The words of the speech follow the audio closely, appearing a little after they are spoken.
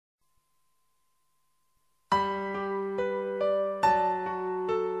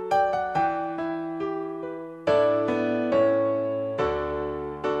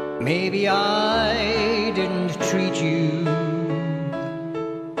Maybe I didn't treat you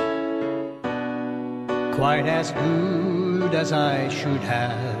quite as good as I should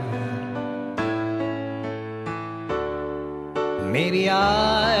have. Maybe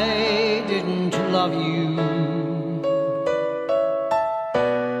I didn't love you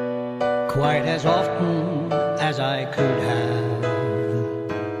quite as often as I could have.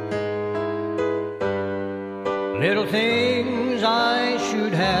 Little things I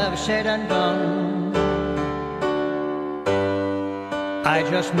should have said and done, I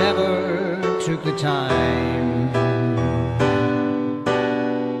just never took the time.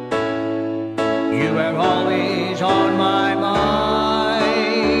 You were always on my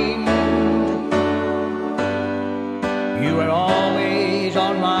mind. You were always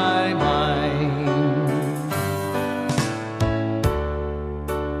on my mind.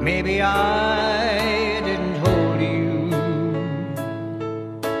 Maybe I didn't hold you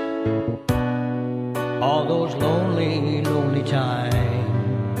all those lonely, lonely times.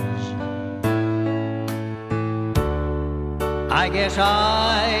 I guess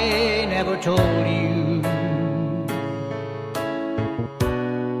I never told you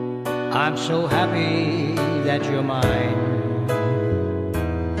I'm so happy that you're mine.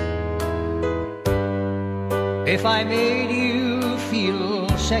 If I made you feel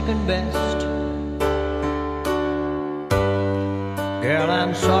second best, girl,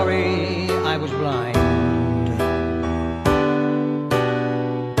 I'm sorry I was blind.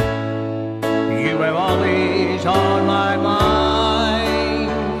 You were always on my mind.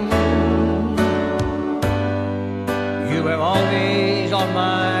 You were always on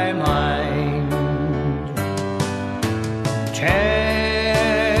my mind.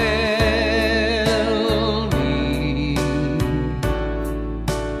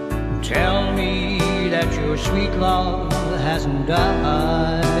 Tell me that your sweet love hasn't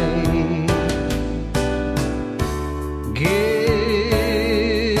died.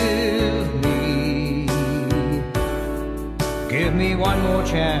 Give me one more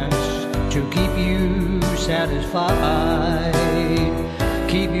chance to keep you satisfied,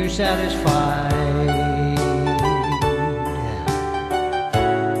 keep you satisfied.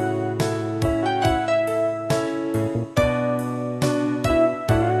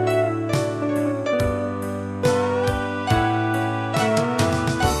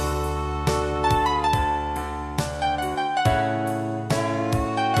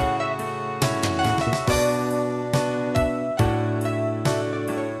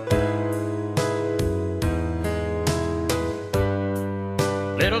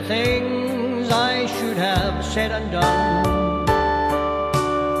 Little things I should have said and done,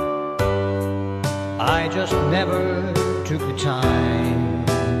 I just never took the time.